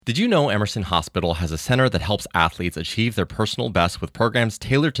Did you know Emerson Hospital has a center that helps athletes achieve their personal best with programs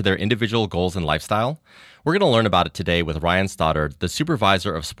tailored to their individual goals and lifestyle? We're going to learn about it today with Ryan Stoddard, the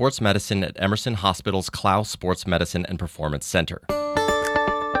supervisor of sports medicine at Emerson Hospital's Clough Sports Medicine and Performance Center.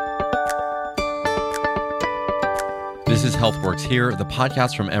 This is HealthWorks Here, the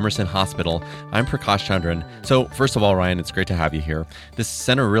podcast from Emerson Hospital. I'm Prakash Chandran. So first of all, Ryan, it's great to have you here. This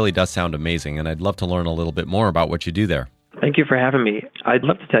center really does sound amazing, and I'd love to learn a little bit more about what you do there. Thank you for having me. I'd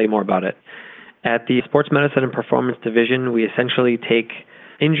love to tell you more about it. At the Sports Medicine and Performance Division, we essentially take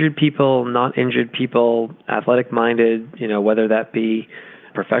injured people, not injured people, athletic-minded, whether that be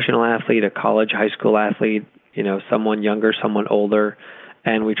a professional athlete, a college, high school athlete, someone younger, someone older,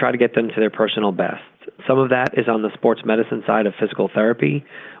 and we try to get them to their personal best. Some of that is on the sports medicine side of physical therapy,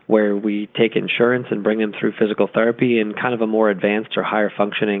 where we take insurance and bring them through physical therapy in kind of a more advanced or higher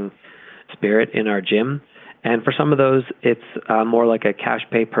functioning spirit in our gym. And for some of those, it's more like a cash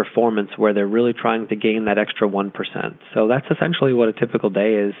pay performance where they're really trying to gain that extra 1%. So that's essentially what a typical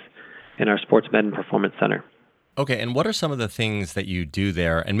day is in our Sports Med and Performance Center. Okay, and what are some of the things that you do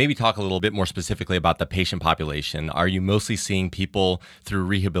there? And maybe talk a little bit more specifically about the patient population. Are you mostly seeing people through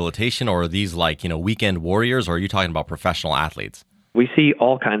rehabilitation, or are these weekend warriors, or are you talking about professional athletes? We see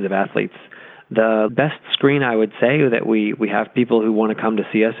all kinds of athletes. The best screen, I would say, that we have people who want to come to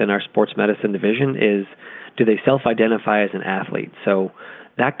see us in our sports medicine division is, do they self-identify as an athlete? So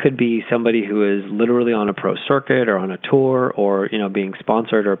that could be somebody who is literally on a pro circuit or on a tour or, being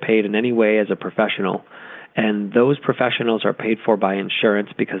sponsored or paid in any way as a professional. And those professionals are paid for by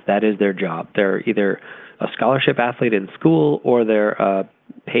insurance because that is their job. They're either a scholarship athlete in school or they're a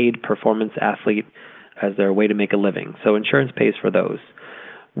paid performance athlete as their way to make a living. So insurance pays for those.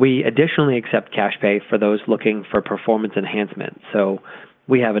 We additionally accept cash pay for those looking for performance enhancement. So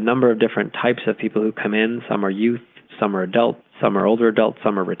we have a number of different types of people who come in. Some are youth, some are adult, some are older adults,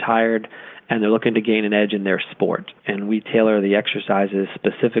 some are retired, and they're looking to gain an edge in their sport. And we tailor the exercises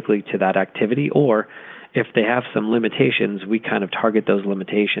specifically to that activity, or if they have some limitations, we kind of target those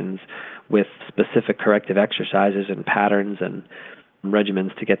limitations with specific corrective exercises and patterns and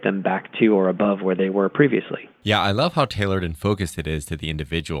regimens to get them back to or above where they were previously. Yeah, I love how tailored and focused it is to the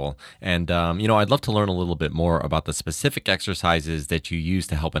individual. And, I'd love to learn a little bit more about the specific exercises that you use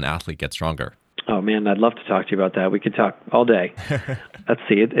to help an athlete get stronger. Oh, man, I'd love to talk to you about that. We could talk all day. Let's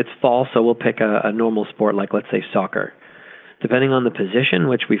see, it's fall, so we'll pick a normal sport like, let's say, soccer. Depending on the position,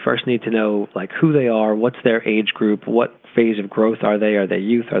 which we first need to know who they are, what's their age group, what phase of growth are they? Are they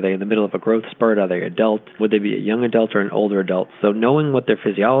youth? Are they in the middle of a growth spurt? Are they adult? Would they be a young adult or an older adult? So knowing what their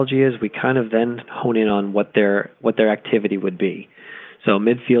physiology is, we kind of then hone in on what their activity would be. So a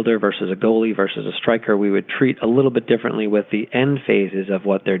midfielder versus a goalie versus a striker, we would treat a little bit differently with the end phases of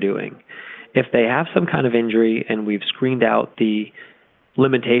what they're doing. If they have some kind of injury and we've screened out the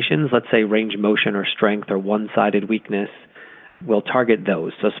limitations, let's say range of motion or strength or one-sided weakness, we'll target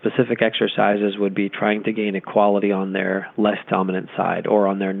those. So specific exercises would be trying to gain equality on their less dominant side or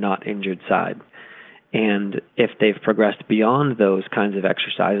on their not injured side. And if they've progressed beyond those kinds of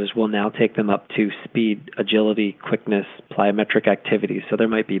exercises, we'll now take them up to speed, agility, quickness, plyometric activities. So there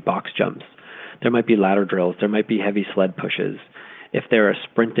might be box jumps, there might be ladder drills, there might be heavy sled pushes. If they're a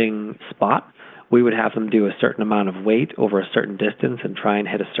sprinting spot, we would have them do a certain amount of weight over a certain distance and try and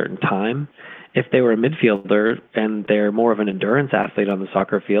hit a certain time. If they were a midfielder and they're more of an endurance athlete on the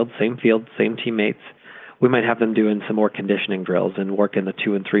soccer field, same teammates, we might have them doing some more conditioning drills and work in the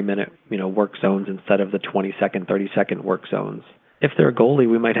 2 and 3 minute, work zones instead of the 20-second, 30-second work zones. If they're a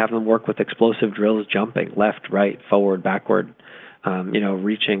goalie, we might have them work with explosive drills, jumping left, right, forward, backward,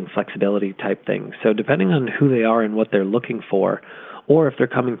 reaching, flexibility type things. So depending on who they are and what they're looking for, or if they're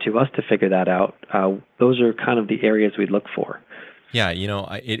coming to us to figure that out, those are kind of the areas we'd look for. Yeah,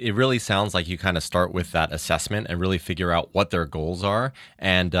 it really sounds like you kind of start with that assessment and really figure out what their goals are.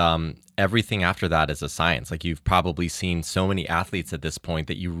 And everything after that is a science. You've probably seen so many athletes at this point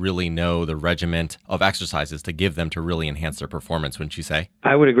that you really know the regiment of exercises to give them to really enhance their performance, wouldn't you say?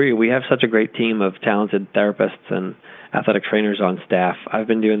 I would agree. We have such a great team of talented therapists and athletic trainers on staff. I've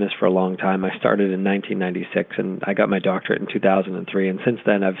been doing this for a long time. I started in 1996 and I got my doctorate in 2003. And since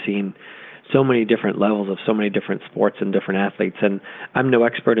then, I've seen so many different levels of so many different sports and different athletes. And I'm no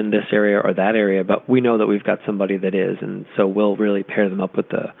expert in this area or that area, but we know that we've got somebody that is. And so we'll really pair them up with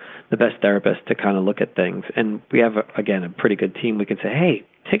the best therapist to kind of look at things. And we have, again, a pretty good team. We can say, hey,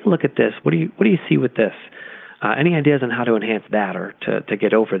 take a look at this. What do you see with this? Any ideas on how to enhance that or to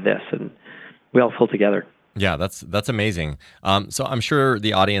get over this? And we all pull together. Yeah, that's amazing. So I'm sure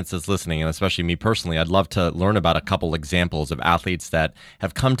the audience is listening, and especially me personally, I'd love to learn about a couple examples of athletes that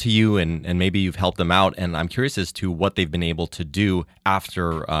have come to you and maybe you've helped them out. And I'm curious as to what they've been able to do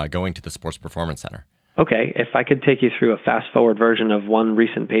after going to the Sports Performance Center. Okay, if I could take you through a fast forward version of one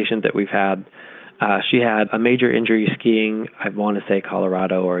recent patient that we've had. She had a major injury skiing, I want to say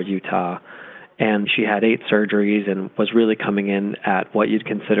Colorado or Utah, and she had 8 surgeries and was really coming in at what you'd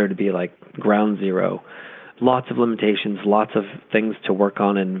consider to be like ground zero. Lots of limitations, lots of things to work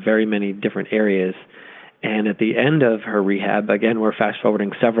on in very many different areas. And at the end of her rehab, again, we're fast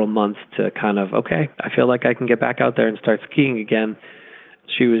forwarding several months to kind of, okay, I feel like I can get back out there and start skiing again.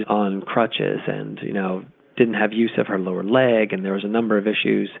 She was on crutches and, didn't have use of her lower leg, and there was a number of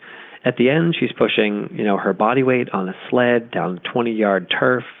issues. At the end, she's pushing, her body weight on a sled down 20-yard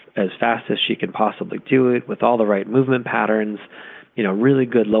turf as fast as she can possibly do it with all the right movement patterns, really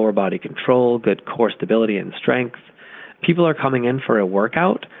good lower body control, good core stability and strength. People are coming in for a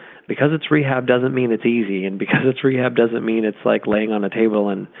workout. Because it's rehab doesn't mean it's easy, and because it's rehab doesn't mean it's like laying on a table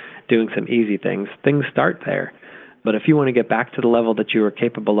and doing some easy things. Things start there. But if you want to get back to the level that you were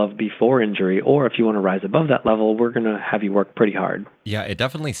capable of before injury, or if you want to rise above that level, we're going to have you work pretty hard. Yeah, it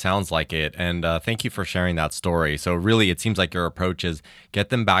definitely sounds like it. And thank you for sharing that story. So really, it seems like your approach is get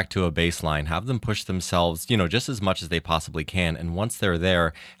them back to a baseline, have them push themselves, just as much as they possibly can. And once they're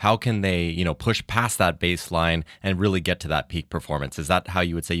there, how can they, push past that baseline and really get to that peak performance? Is that how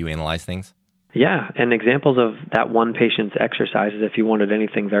you would say you analyze things? Yeah, and examples of that one patient's exercises, if you wanted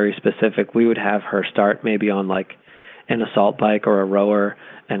anything very specific, we would have her start maybe on like an assault bike or a rower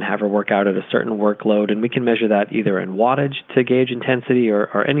and have her work out at a certain workload. And we can measure that either in wattage to gauge intensity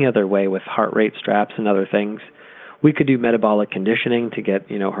or any other way with heart rate straps and other things. We could do metabolic conditioning to get,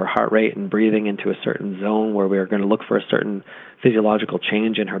 her heart rate and breathing into a certain zone where we're going to look for a certain physiological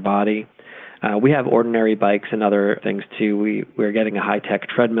change in her body. We have ordinary bikes and other things too. We're getting a high-tech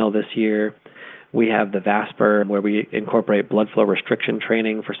treadmill this year. We have the Vasper where we incorporate blood flow restriction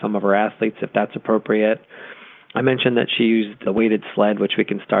training for some of our athletes if that's appropriate. I mentioned that she used the weighted sled, which we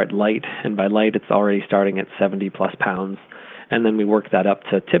can start light, and by light it's already starting at 70 plus pounds. And then we work that up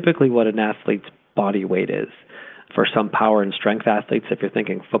to typically what an athlete's body weight is. For some power and strength athletes, if you're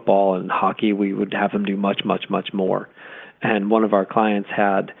thinking football and hockey, we would have them do much, much, much more. And one of our clients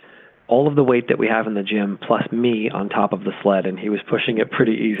had all of the weight that we have in the gym plus me on top of the sled, and he was pushing it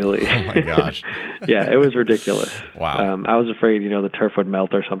pretty easily. Oh my gosh. Yeah, it was ridiculous. Wow. I was afraid, the turf would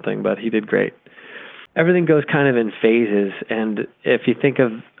melt or something, but he did great. Everything goes kind of in phases, and if you think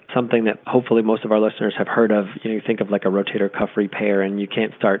of something that hopefully most of our listeners have heard of, you think of like a rotator cuff repair, and you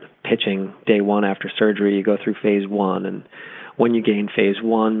can't start pitching day one after surgery. You go through phase 1, and when you gain phase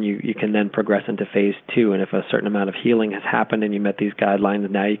 1, you can then progress into phase 2, and if a certain amount of healing has happened and you met these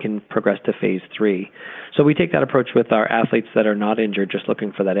guidelines, now you can progress to phase 3. So we take that approach with our athletes that are not injured, just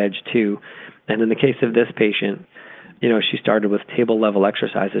looking for that edge too. And in the case of this patient, she started with table level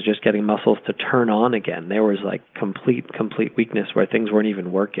exercises, just getting muscles to turn on again. There was like complete weakness where things weren't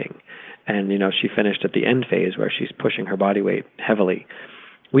even working. And, she finished at the end phase where she's pushing her body weight heavily.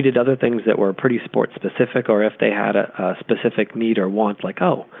 We did other things that were pretty sport specific, or if they had a specific need or want, like,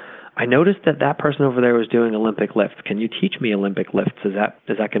 oh, I noticed that person over there was doing Olympic lifts. Can you teach me Olympic lifts? Is that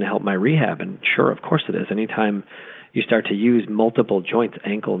going to help my rehab? And sure, of course it is. Anytime you start to use multiple joints,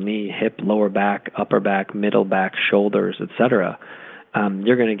 ankle, knee, hip, lower back, upper back, middle back, shoulders, etc.,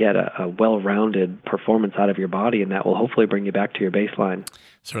 you're going to get a well-rounded performance out of your body, and that will hopefully bring you back to your baseline.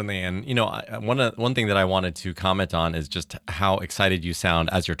 Certainly. And, one thing that I wanted to comment on is just how excited you sound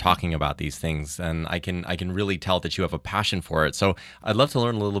as you're talking about these things. And I can really tell that you have a passion for it. So I'd love to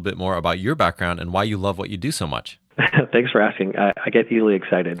learn a little bit more about your background and why you love what you do so much. Thanks for asking. I get easily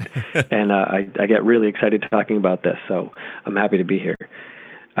excited, and I get really excited talking about this, so I'm happy to be here.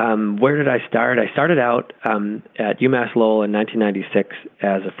 Where did I start? I started out at UMass Lowell in 1996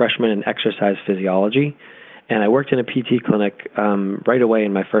 as a freshman in exercise physiology, and I worked in a PT clinic right away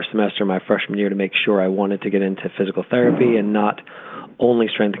in my first semester, my freshman year, to make sure I wanted to get into physical therapy and not only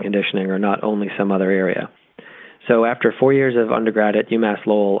strength and conditioning or not only some other area. So after 4 years of undergrad at UMass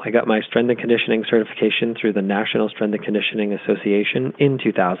Lowell, I got my strength and conditioning certification through the National Strength and Conditioning Association in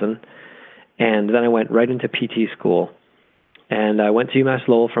 2000. And then I went right into PT school. And I went to UMass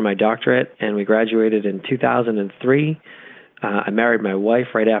Lowell for my doctorate, and we graduated in 2003. I married my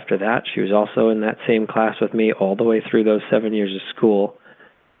wife right after that. She was also in that same class with me all the way through those 7 years of school.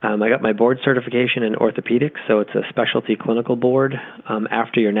 I got my board certification in orthopedics, so it's a specialty clinical board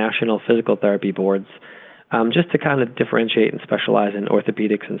after your national physical therapy boards. Just to kind of differentiate and specialize in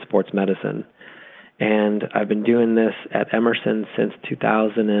orthopedics and sports medicine. And I've been doing this at Emerson since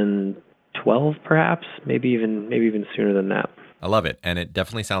 2012, 12 perhaps, maybe even sooner than that. I love it. And it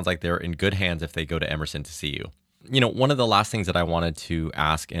definitely sounds like they're in good hands if they go to Emerson to see you. One of the last things that I wanted to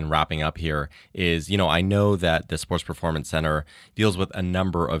ask in wrapping up here is, I know that the Sports Performance Center deals with a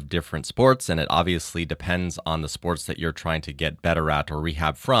number of different sports, and it obviously depends on the sports that you're trying to get better at or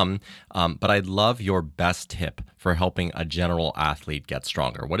rehab from. But I'd love your best tip for helping a general athlete get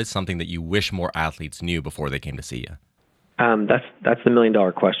stronger. What is something that you wish more athletes knew before they came to see you? That's the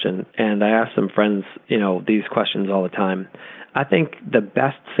 $1,000,000 question. And I ask some friends, these questions all the time. I think the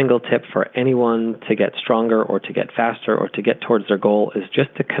best single tip for anyone to get stronger or to get faster or to get towards their goal is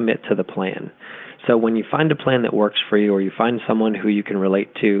just to commit to the plan. So when you find a plan that works for you or you find someone who you can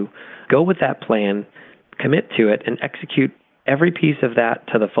relate to, go with that plan, commit to it, and execute every piece of that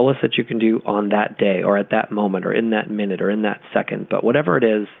to the fullest that you can do on that day or at that moment or in that minute or in that second. But whatever it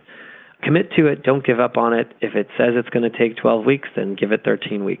is, commit to it. Don't give up on it. If it says it's going to take 12 weeks, then give it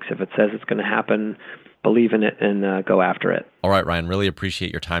 13 weeks. If it says it's going to happen, believe in it and go after it. All right, Ryan, really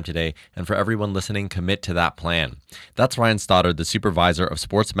appreciate your time today. And for everyone listening, commit to that plan. That's Ryan Stoddard, the supervisor of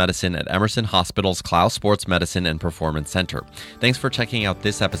sports medicine at Emerson Hospital's Clough Sports Medicine and Performance Center. Thanks for checking out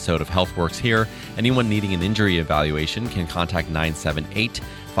this episode of HealthWorks Here. Anyone needing an injury evaluation can contact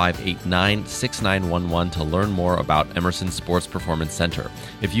 978-589-6911 to learn more about Emerson Sports Performance Center.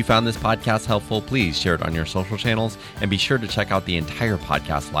 If you found this podcast helpful, please share it on your social channels and be sure to check out the entire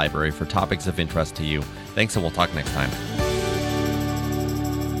podcast library for topics of interest to you. Thanks, and we'll talk next time.